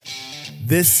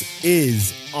This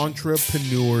is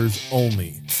Entrepreneurs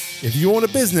Only. If you own a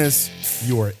business,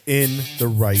 you are in the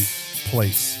right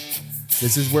place.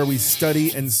 This is where we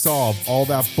study and solve all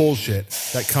that bullshit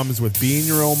that comes with being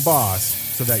your own boss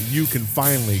so that you can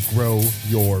finally grow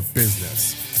your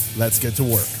business. Let's get to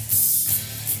work.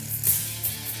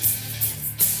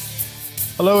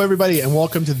 Hello, everybody, and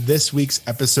welcome to this week's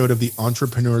episode of the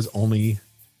Entrepreneurs Only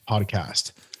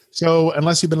podcast. So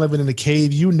unless you've been living in a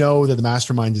cave, you know that the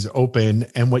mastermind is open.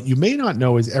 And what you may not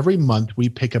know is every month we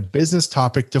pick a business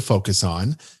topic to focus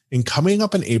on. And coming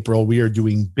up in April, we are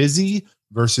doing busy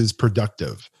versus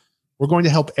productive. We're going to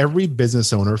help every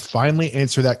business owner finally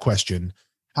answer that question.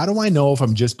 How do I know if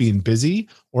I'm just being busy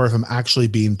or if I'm actually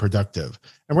being productive?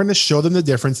 And we're going to show them the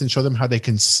difference and show them how they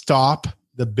can stop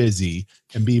the busy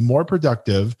and be more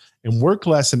productive and work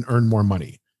less and earn more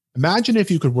money. Imagine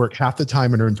if you could work half the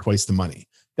time and earn twice the money.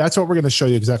 That's what we're going to show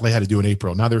you exactly how to do in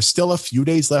April. Now, there's still a few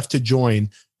days left to join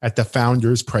at the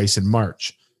founder's price in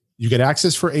March. You get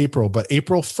access for April, but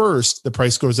April 1st, the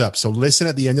price goes up. So listen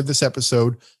at the end of this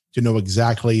episode to know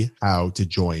exactly how to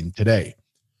join today.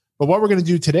 But what we're going to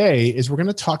do today is we're going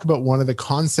to talk about one of the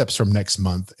concepts from next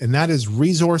month, and that is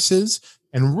resources,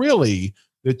 and really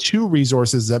the two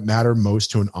resources that matter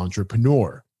most to an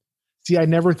entrepreneur. See, I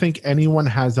never think anyone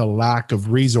has a lack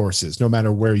of resources, no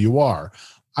matter where you are.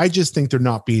 I just think they're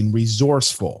not being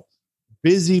resourceful.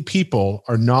 Busy people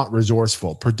are not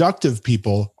resourceful. Productive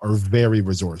people are very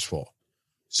resourceful.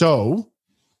 So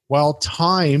while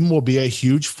time will be a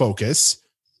huge focus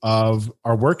of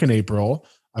our work in April,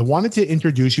 I wanted to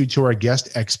introduce you to our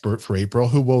guest expert for April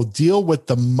who will deal with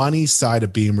the money side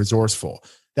of being resourceful.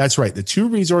 That's right. The two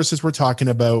resources we're talking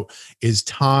about is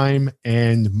time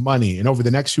and money. And over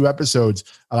the next few episodes,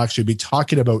 I'll actually be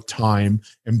talking about time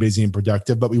and busy and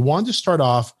productive. But we wanted to start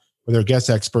off with our guest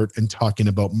expert and talking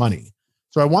about money.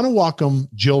 So I want to welcome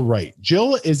Jill Wright.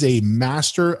 Jill is a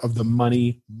master of the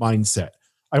money mindset.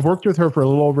 I've worked with her for a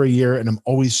little over a year, and I'm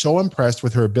always so impressed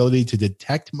with her ability to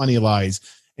detect money lies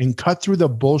and cut through the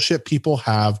bullshit people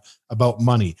have about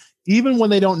money. Even when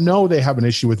they don't know they have an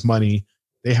issue with money,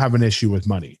 they have an issue with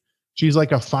money. She's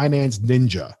like a finance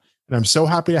ninja. And I'm so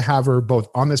happy to have her both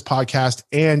on this podcast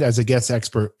and as a guest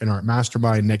expert in our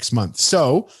mastermind next month.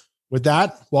 So with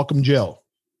that, welcome, Jill.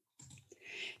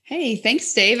 Hey,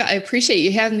 thanks, Dave. I appreciate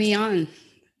you having me on.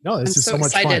 No, this is so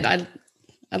much excited. fun.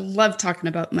 I love talking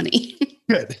about money.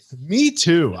 Good. Me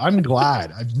too. I'm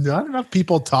glad. Not enough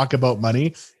people talk about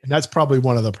money, and that's probably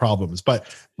one of the problems.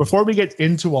 But before we get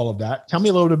into all of that, tell me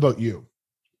a little bit about you.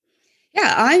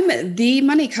 Yeah, I'm the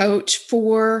money coach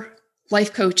for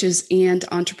life coaches and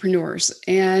entrepreneurs.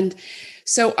 And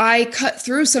so I cut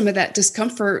through some of that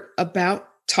discomfort about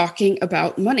talking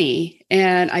about money.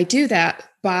 And I do that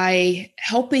by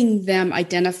helping them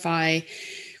identify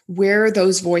where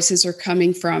those voices are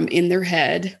coming from in their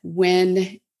head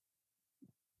when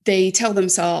they tell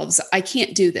themselves, I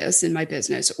can't do this in my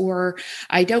business, or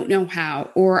I don't know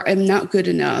how, or I'm not good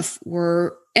enough,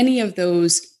 or any of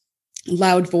those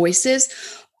loud voices.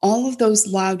 All of those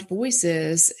loud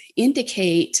voices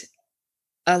indicate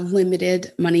a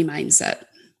limited money mindset.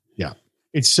 Yeah.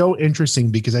 It's so interesting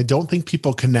because I don't think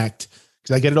people connect,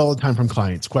 because I get it all the time from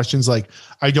clients. Questions like,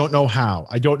 I don't know how.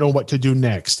 I don't know what to do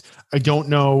next. I don't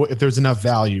know if there's enough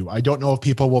value. I don't know if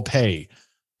people will pay.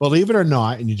 Believe it or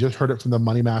not, and you just heard it from the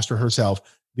money master herself,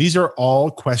 these are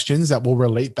all questions that will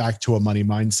relate back to a money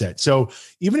mindset. So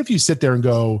even if you sit there and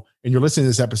go, and you're listening to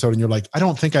this episode and you're like, I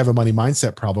don't think I have a money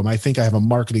mindset problem. I think I have a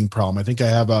marketing problem. I think I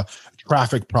have a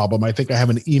traffic problem. I think I have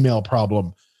an email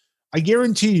problem. I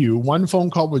guarantee you one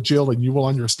phone call with Jill and you will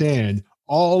understand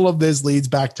all of this leads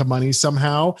back to money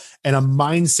somehow and a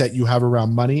mindset you have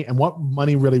around money and what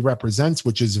money really represents,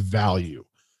 which is value.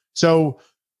 So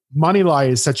money lie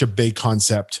is such a big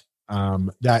concept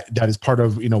that is part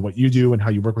of what you do and how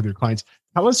you work with your clients.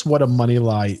 Tell us what a money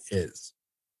lie is.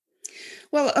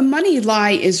 Well, a money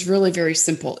lie is really very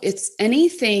simple. It's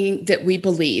anything that we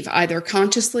believe, either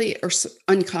consciously or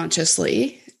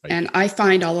unconsciously. Right. And I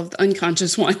find all of the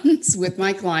unconscious ones with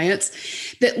my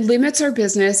clients that limits our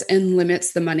business and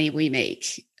limits the money we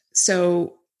make.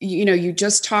 So, you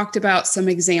just talked about some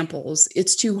examples.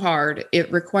 It's too hard.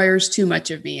 It requires too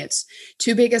much of me. It's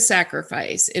too big a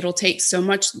sacrifice. It'll take so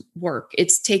much work.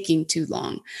 It's taking too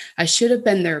long. I should have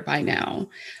been there by now.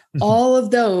 All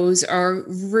of those are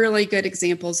really good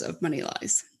examples of money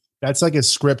lies. That's like a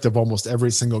script of almost every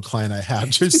single client I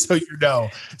have, just so you know.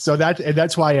 So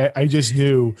that's why I just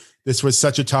knew this was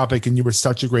such a topic and you were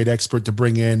such a great expert to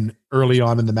bring in early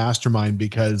on in the mastermind,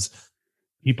 because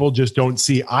people just don't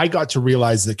see. I got to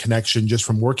realize the connection just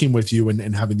from working with you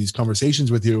and having these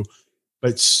conversations with you,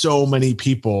 but so many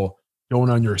people don't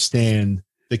understand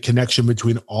the connection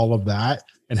between all of that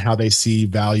and how they see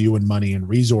value and money and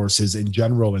resources in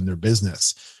general in their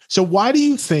business. So why do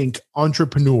you think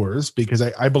entrepreneurs, because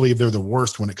I believe they're the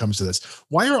worst when it comes to this,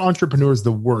 why are entrepreneurs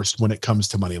the worst when it comes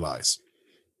to money lies?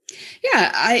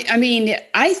 Yeah, I mean,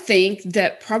 I think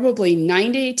that probably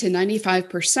 90 to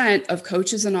 95% of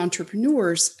coaches and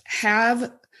entrepreneurs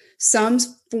have some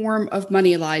form of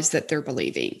money lies that they're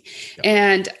believing. Yeah.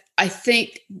 And I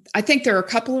think there are a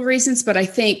couple of reasons, but I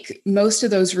think most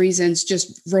of those reasons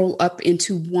just roll up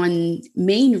into one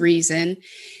main reason.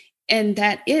 And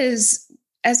that is,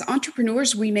 as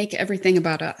entrepreneurs, we make everything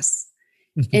about us.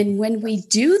 And when we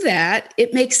do that,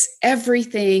 it makes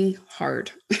everything hard.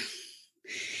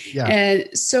 Yeah.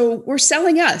 And so we're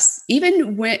selling us,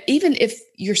 even if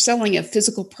you're selling a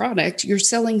physical product, you're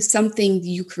selling something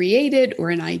you created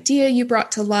or an idea you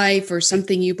brought to life or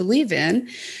something you believe in.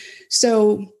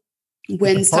 So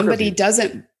when somebody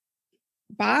doesn't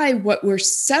buy what we're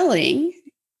selling,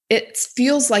 it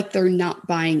feels like they're not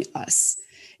buying us.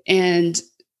 And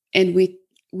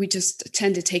we just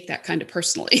tend to take that kind of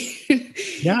personally.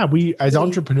 Yeah, we as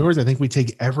entrepreneurs, I think we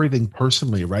take everything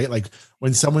personally, right? Like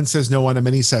when someone says no on a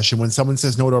mini session, when someone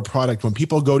says no to a product, when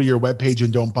people go to your webpage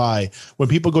and don't buy, when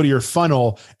people go to your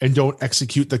funnel and don't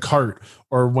execute the cart,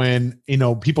 or when,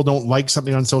 people don't like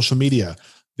something on social media,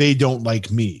 they don't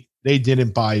like me. They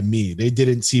didn't buy me. They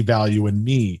didn't see value in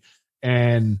me.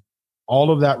 And all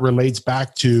of that relates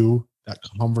back to that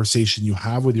conversation you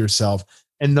have with yourself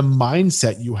and the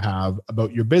mindset you have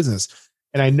about your business.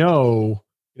 And I know,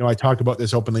 I talked about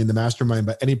this openly in the mastermind,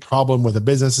 but any problem with a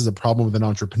business is a problem with an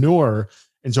entrepreneur.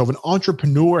 And so if an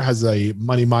entrepreneur has a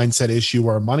money mindset issue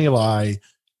or a money lie,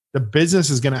 the business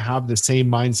is going to have the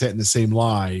same mindset and the same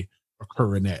lie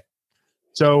occur in it.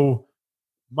 So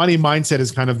money mindset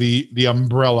is kind of the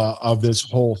umbrella of this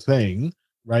whole thing,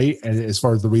 right? And as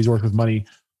far as the resource with money,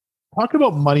 talk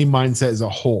about money mindset as a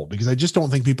whole, because I just don't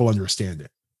think people understand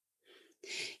it.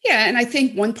 Yeah. And I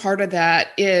think one part of that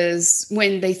is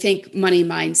when they think money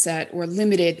mindset or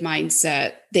limited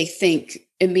mindset, they think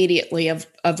immediately of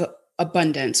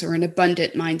abundance or an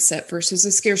abundant mindset versus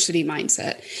a scarcity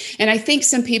mindset. And I think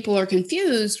some people are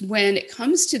confused when it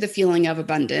comes to the feeling of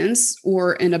abundance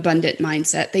or an abundant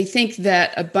mindset. They think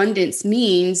that abundance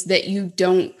means that you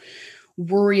don't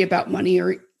worry about money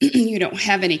or you don't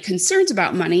have any concerns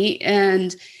about money,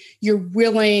 and you're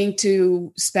willing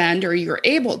to spend or you're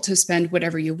able to spend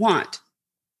whatever you want.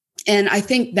 And I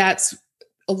think that's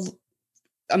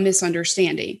a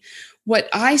misunderstanding. What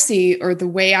I see, or the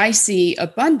way I see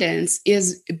abundance,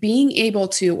 is being able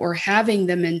to, or having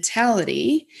the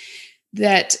mentality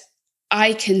that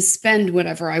I can spend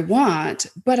whatever I want,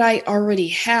 but I already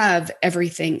have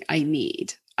everything I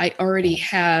need. I already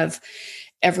have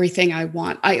everything I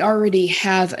want. I already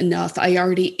have enough. I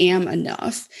already am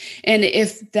enough. And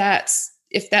if that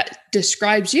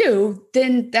describes you,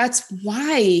 then that's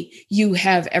why you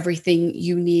have everything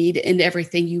you need and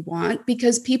everything you want,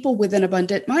 because people with an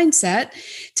abundant mindset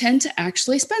tend to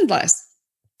actually spend less.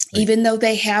 Right. Even though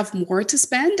they have more to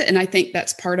spend. And I think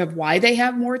that's part of why they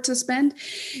have more to spend.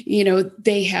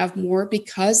 They have more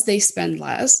because they spend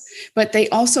less, but they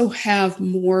also have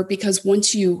more because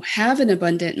once you have an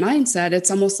abundant mindset, it's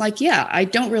almost like, yeah, I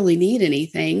don't really need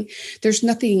anything. There's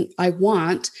nothing I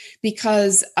want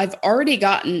because I've already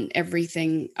gotten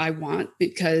everything I want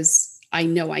because I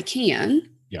know I can.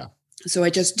 Yeah. So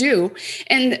I just do.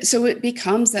 And so it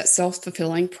becomes that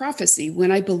self-fulfilling prophecy.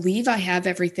 When I believe I have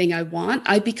everything I want,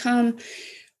 I become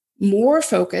more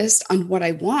focused on what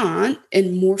I want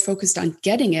and more focused on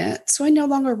getting it. So I no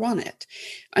longer want it.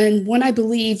 And when I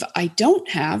believe I don't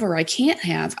have or I can't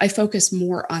have, I focus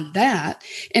more on that.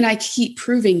 And I keep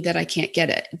proving that I can't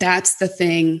get it. That's the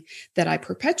thing that I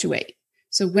perpetuate.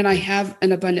 So when I have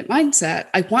an abundant mindset,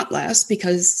 I want less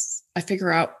because I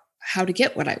figure out how to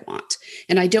get what I want.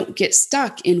 And I don't get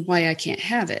stuck in why I can't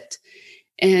have it.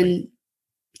 And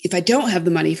if I don't have the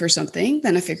money for something,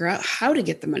 then I figure out how to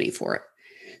get the money for it.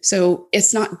 So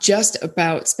it's not just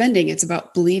about spending, it's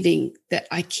about believing that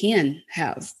I can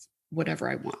have whatever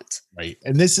I want. Right.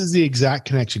 And this is the exact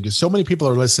connection, because so many people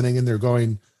are listening and they're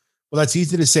going, well, that's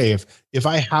easy to say. If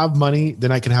I have money,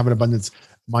 then I can have an abundance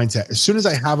mindset. As soon as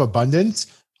I have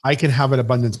abundance, I can have an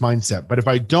abundance mindset. But if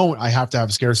I don't, I have to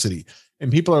have scarcity.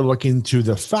 And people are looking to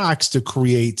the facts to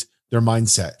create their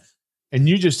mindset. And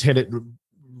you just hit it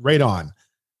right on.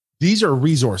 These are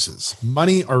resources.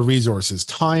 Money are resources.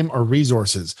 Time are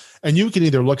resources. And you can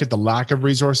either look at the lack of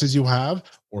resources you have,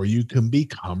 or you can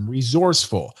become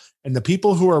resourceful. And the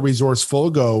people who are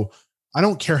resourceful go, I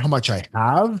don't care how much I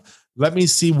have. Let me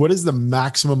see what is the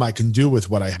maximum I can do with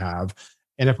what I have.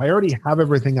 And if I already have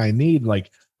everything I need,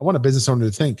 like, I want a business owner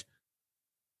to think,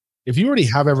 if you already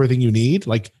have everything you need,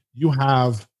 like you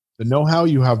have the know-how,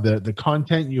 you have the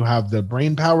content, you have the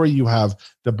brain power, you have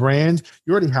the brand,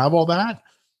 you already have all that.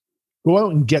 Go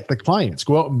out and get the clients,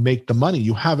 go out and make the money.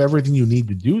 You have everything you need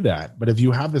to do that. But if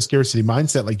you have the scarcity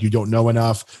mindset, like you don't know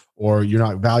enough, or you're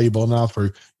not valuable enough,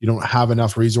 or you don't have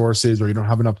enough resources, or you don't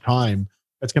have enough time,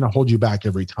 that's going to hold you back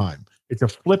every time. It's a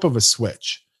flip of a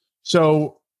switch.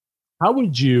 So how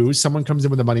would you, someone comes in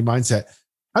with a money mindset,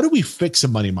 how do we fix a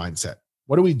money mindset?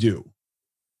 What do we do?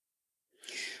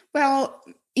 Well,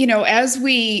 as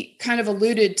we kind of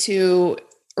alluded to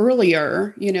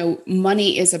earlier,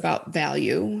 money is about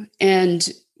value, and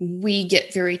we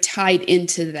get very tied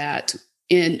into that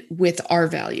with our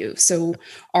value. So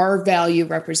our value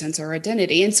represents our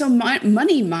identity. And so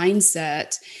money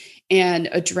mindset and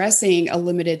addressing a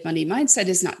limited money mindset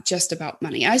is not just about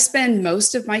money. I spend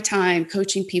most of my time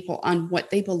coaching people on what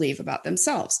they believe about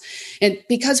themselves. And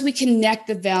because we connect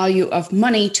the value of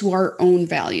money to our own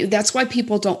value, that's why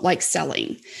people don't like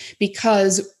selling,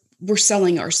 because we're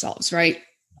selling ourselves, right?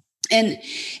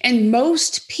 And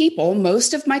most people,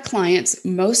 most of my clients,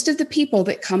 most of the people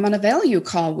that come on a value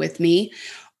call with me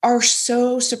are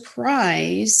so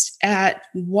surprised at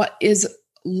what is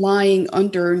lying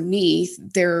underneath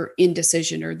their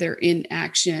indecision or their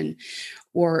inaction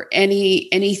or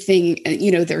anything,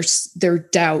 their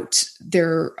doubt,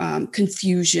 their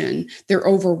confusion, their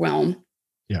overwhelm.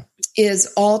 Yeah.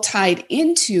 Is all tied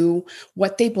into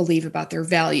what they believe about their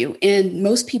value. And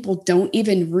most people don't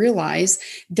even realize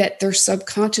that they're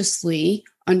subconsciously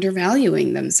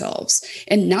undervaluing themselves,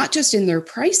 and not just in their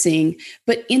pricing,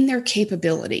 but in their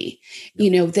capability.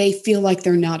 They feel like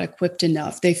they're not equipped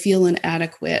enough. They feel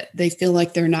inadequate. They feel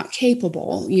like they're not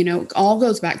capable. All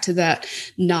goes back to that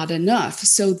not enough.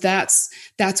 So that's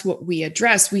what we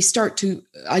address. We start to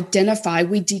identify,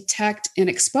 we detect and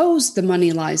expose the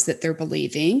money lies that they're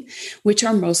believing, which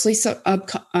are mostly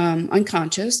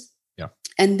unconscious. Yeah.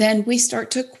 And then we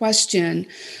start to question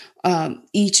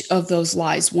each of those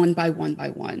lies one by one by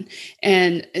one.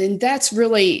 And that's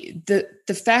really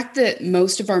the fact that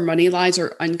most of our money lies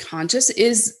are unconscious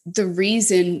is the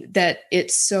reason that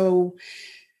it's so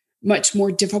much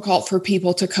more difficult for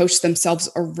people to coach themselves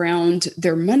around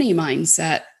their money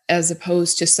mindset as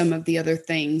opposed to some of the other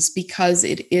things, because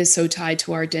it is so tied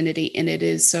to our identity and it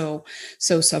is so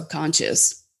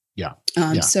subconscious. Yeah.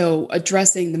 So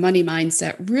addressing the money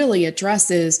mindset really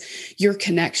addresses your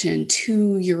connection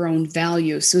to your own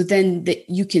value. So then that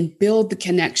you can build the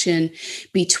connection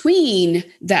between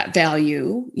that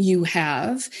value you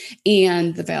have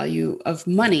and the value of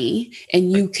money.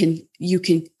 And you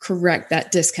can correct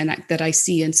that disconnect that I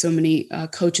see in so many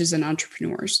coaches and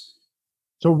entrepreneurs.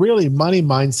 So really, money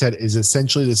mindset is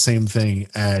essentially the same thing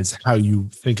as how you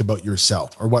think about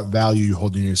yourself or what value you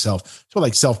hold in yourself. So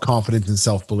like self-confidence and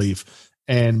self-belief.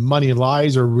 And money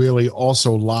lies are really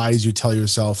also lies you tell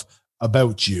yourself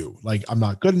about you. Like, I'm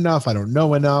not good enough. I don't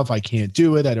know enough. I can't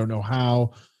do it. I don't know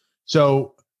how.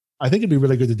 So I think it'd be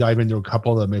really good to dive into a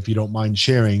couple of them if you don't mind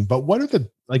sharing. But what are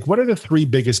the three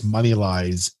biggest money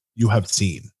lies you have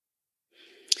seen?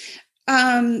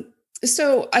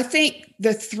 So I think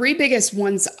the three biggest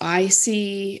ones I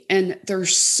see, and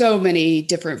there's so many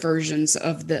different versions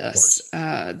of this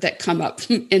that come up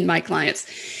in my clients.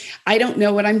 I don't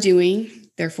know what I'm doing,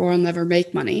 therefore I'll never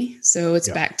make money. So it's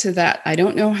back to that. I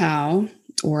don't know how,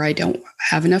 or I don't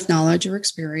have enough knowledge or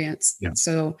experience. Yeah.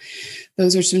 So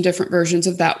those are some different versions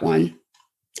of that one.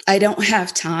 I don't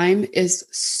have time is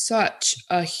such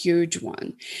a huge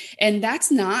one. And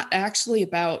that's not actually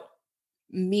about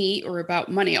me or about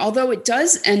money, although it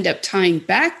does end up tying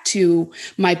back to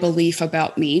my belief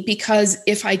about me, because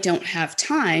if I don't have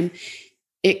time,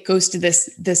 it goes to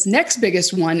this next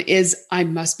biggest one is I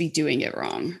must be doing it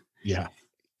wrong. Yeah.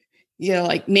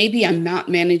 Like maybe I'm not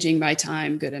managing my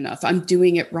time good enough. I'm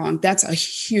doing it wrong. That's a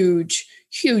huge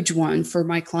one for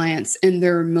my clients. And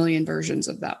there are a million versions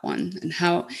of that one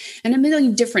and a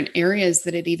million different areas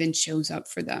that it even shows up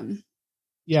for them.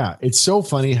 Yeah. It's so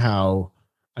funny how,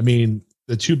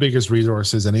 the two biggest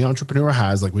resources any entrepreneur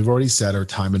has, like we've already said, are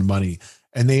time and money,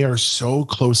 and they are so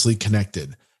closely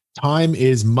connected. Time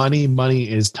is money, money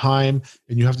is time,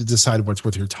 and you have to decide what's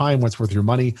worth your time, what's worth your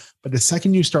money. But the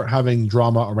second you start having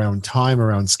drama around time,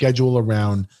 around schedule,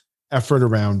 around effort,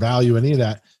 around value, any of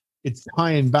that, it's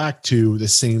tying back to the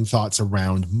same thoughts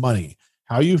around money.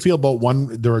 How you feel about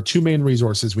one, there are two main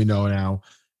resources we know now.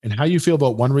 And how you feel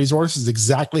about one resource is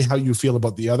exactly how you feel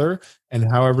about the other. And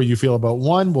however you feel about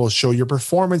one will show your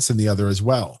performance in the other as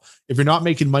well. If you're not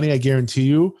making money, I guarantee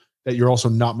you that you're also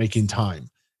not making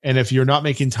time. And if you're not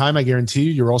making time, I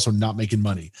guarantee you're also not making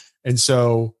money. And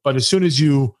so, but as soon as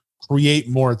you create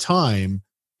more time,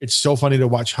 it's so funny to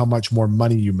watch how much more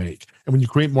money you make. And when you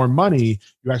create more money,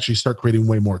 you actually start creating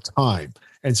way more time.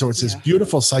 And so it's this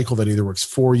beautiful cycle that either works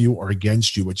for you or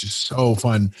against you, which is so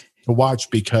fun to watch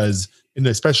because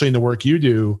especially in the work you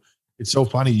do, it's so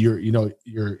funny. You're a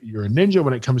ninja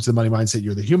when it comes to the money mindset.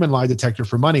 You're the human lie detector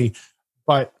for money.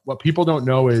 But what people don't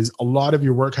know is a lot of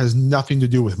your work has nothing to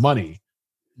do with money.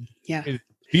 Yeah.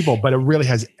 But it really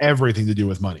has everything to do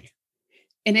with money.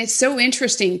 And it's so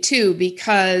interesting too,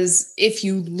 because if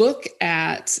you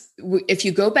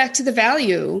go back to the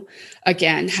value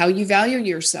again, how you value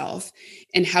yourself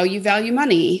and how you value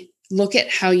money, look at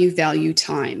how you value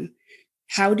time.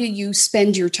 How do you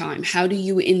spend your time? How do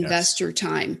you invest your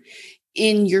time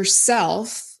in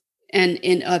yourself and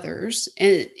in others,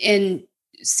 and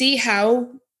see how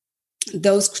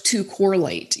those two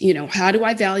correlate? How do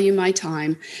I value my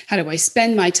time? How do I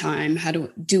spend my time? How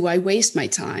do I waste my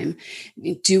time?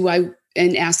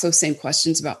 And ask those same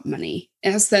questions about money.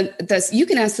 You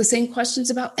can ask the same questions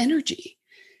about energy,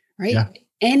 right? Yeah.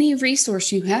 Any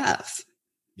resource you have.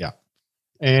 Yeah.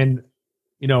 And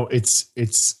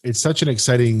it's such an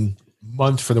exciting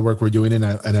month for the work we're doing. And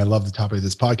I love the topic of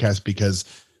this podcast because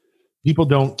people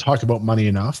don't talk about money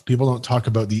enough. People don't talk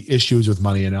about the issues with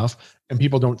money enough. And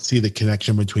people don't see the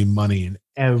connection between money and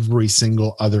every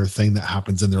single other thing that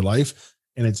happens in their life.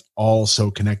 And it's all so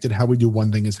connected. How we do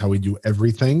one thing is how we do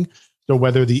everything. So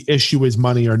whether the issue is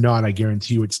money or not, I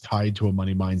guarantee you it's tied to a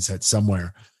money mindset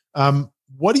somewhere.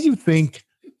 What do you think,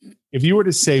 if you were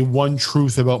to say one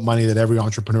truth about money that every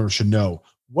entrepreneur should know,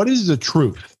 what is the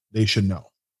truth they should know?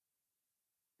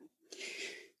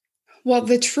 Well,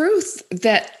 the truth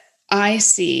that I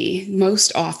see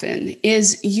most often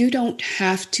is you don't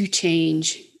have to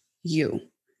change you.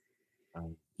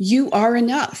 You are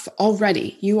enough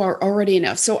already. You are already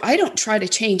enough. So I don't try to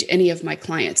change any of my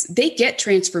clients. They get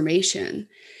transformation,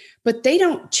 but they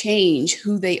don't change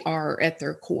who they are at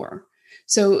their core.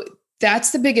 So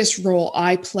that's the biggest role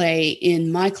I play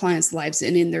in my clients' lives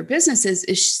and in their businesses,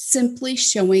 is simply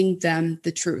showing them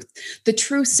the truth. The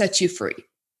truth sets you free.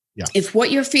 Yeah. If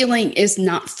what you're feeling is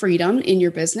not freedom in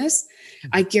your business,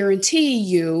 I guarantee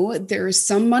you there is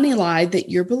some money lie that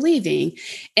you're believing,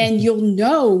 and you'll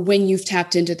know when you've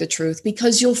tapped into the truth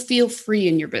because you'll feel free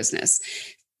in your business,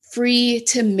 free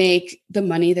to make the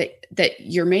money that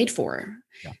you're made for.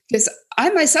 Because I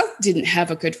myself didn't have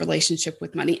a good relationship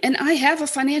with money, and I have a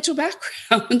financial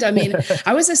background. I mean,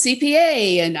 I was a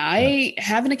CPA and I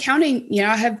have an accounting,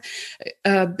 I have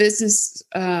a business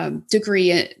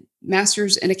degree,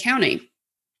 master's in accounting.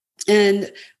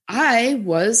 And I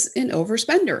was an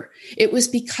overspender. It was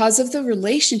because of the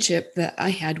relationship that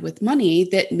I had with money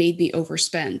that made me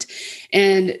overspend.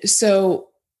 And so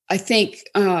I think,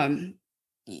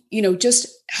 just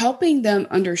helping them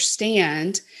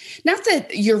understand, not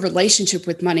that your relationship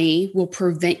with money will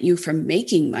prevent you from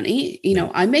making money.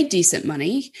 I made decent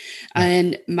money,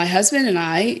 and my husband and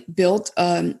I built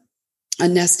a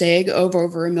nest egg of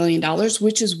over $1 million,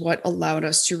 which is what allowed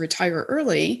us to retire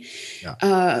early.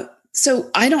 Yeah.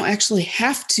 So I don't actually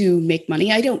have to make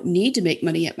money. I don't need to make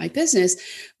money at my business.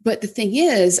 But the thing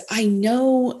is, I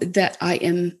know that I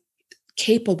am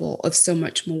capable of so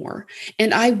much more,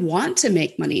 and I want to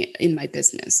make money in my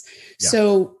business. Yeah.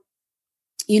 So,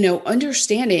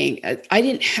 understanding I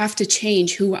didn't have to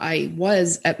change who I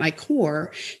was at my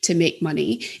core to make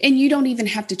money. And you don't even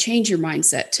have to change your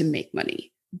mindset to make money.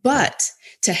 But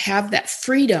to have that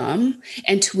freedom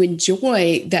and to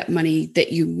enjoy that money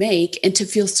that you make and to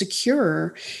feel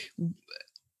secure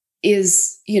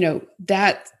is,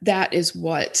 that is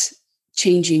what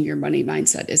changing your money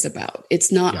mindset is about. It's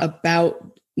not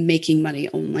about making money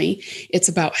only. It's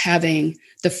about having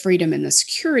the freedom and the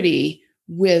security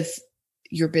with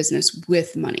your business,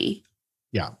 with money.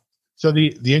 Yeah. So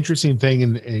the interesting thing,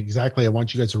 and exactly, I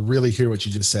want you guys to really hear what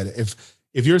you just said.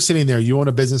 If you're sitting there, you own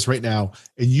a business right now,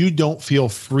 and you don't feel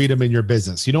freedom in your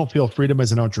business, you don't feel freedom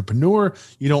as an entrepreneur,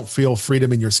 you don't feel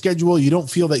freedom in your schedule, you don't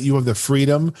feel that you have the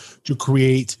freedom to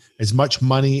create as much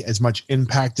money, as much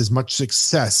impact, as much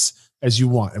success as you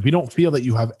want. If you don't feel that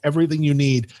you have everything you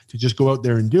need to just go out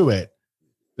there and do it,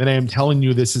 then I am telling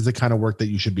you, this is the kind of work that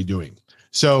you should be doing.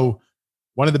 So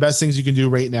one of the best things you can do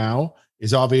right now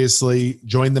is obviously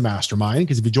join the mastermind,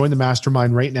 because if you join the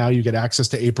mastermind right now, you get access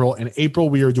to April. And April,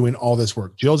 we are doing all this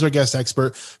work. Jill's our guest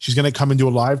expert. She's going to come and do a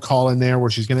live call in there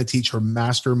where she's going to teach her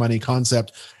master money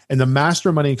concept. And the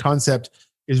master money concept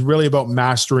is really about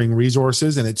mastering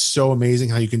resources. And it's so amazing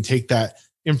how you can take that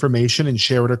information and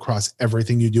share it across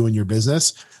everything you do in your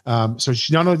business. So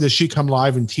not only does she come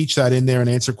live and teach that in there and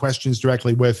answer questions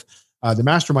directly with the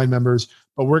mastermind members,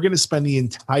 but we're going to spend the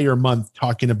entire month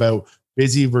talking about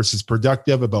busy versus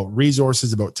productive, about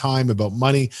resources, about time, about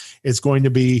money. It's going to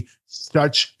be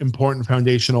such important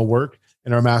foundational work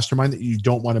in our mastermind that you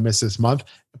don't want to miss this month.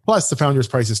 Plus, the founder's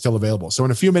price is still available. So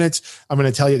in a few minutes, I'm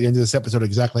going to tell you at the end of this episode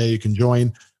exactly how you can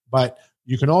join. But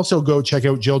you can also go check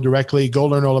out Jill directly, go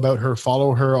learn all about her,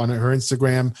 follow her on her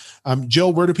Instagram.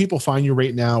 Jill, where do people find you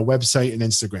right now, website and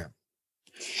Instagram?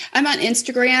 I'm on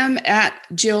Instagram at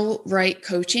Jill Wright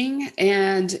Coaching,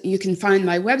 and you can find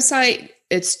my website.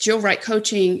 It's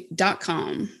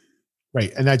jillwrightcoaching.com.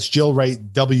 Right. And that's Jill Wright,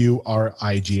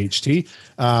 WRIGHT.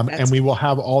 And we will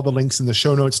have all the links in the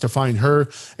show notes to find her,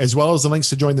 as well as the links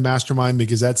to join the mastermind,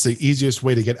 because that's the easiest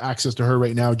way to get access to her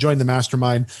right now. Join the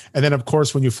mastermind. And then, of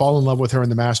course, when you fall in love with her in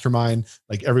the mastermind,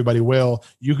 like everybody will,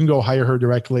 you can go hire her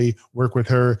directly, work with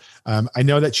her. I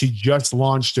know that she just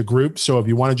launched a group. So if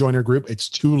you want to join her group, it's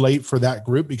too late for that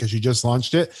group because she just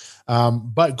launched it.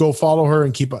 But go follow her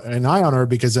and keep an eye on her,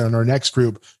 because in our next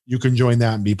group, you can join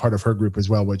that and be part of her group as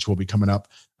well, which will be coming up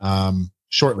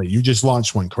shortly. You just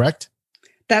launched one, correct?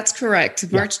 That's correct.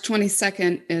 Yeah. March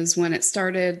 22nd is when it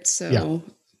started. So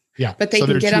yeah. But they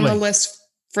can get on the list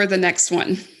for the next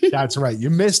one. That's right. You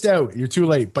missed out. You're too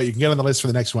late, but you can get on the list for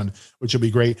the next one, which will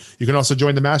be great. You can also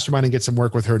join the mastermind and get some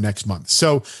work with her next month.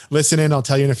 So listen in. I'll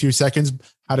tell you in a few seconds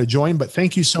how to join, but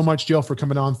thank you so much, Jill, for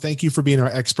coming on. Thank you for being our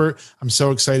expert. I'm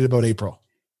so excited about April.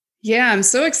 Yeah, I'm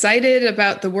so excited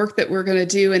about the work that we're going to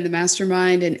do in the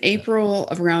mastermind in April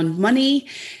around money,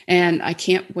 and I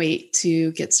can't wait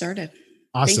to get started.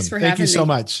 Awesome. Thanks for having me. Thank you so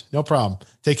much. No problem.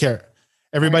 Take care.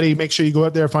 Everybody, make sure you go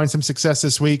out there, find some success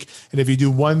this week. And if you do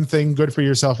one thing good for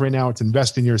yourself right now, it's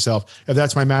invest in yourself. If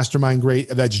that's my mastermind, great.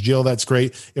 If that's Jill, that's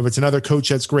great. If it's another coach,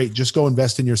 that's great. Just go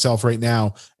invest in yourself right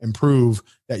now and prove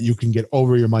that you can get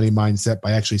over your money mindset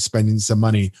by actually spending some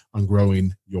money on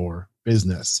growing your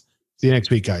business. See you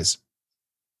next week, guys.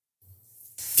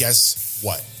 Guess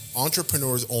what?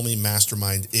 Entrepreneurs Only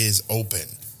Mastermind is open.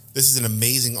 This is an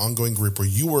amazing ongoing group where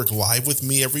you work live with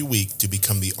me every week to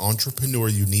become the entrepreneur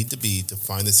you need to be to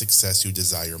find the success you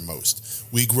desire most.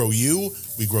 We grow you,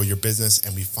 we grow your business,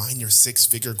 and we find your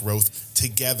six-figure growth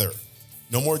together.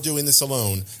 No more doing this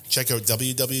alone. Check out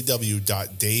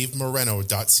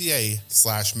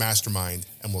www.davemoreno.ca/mastermind,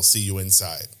 and we'll see you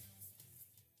inside.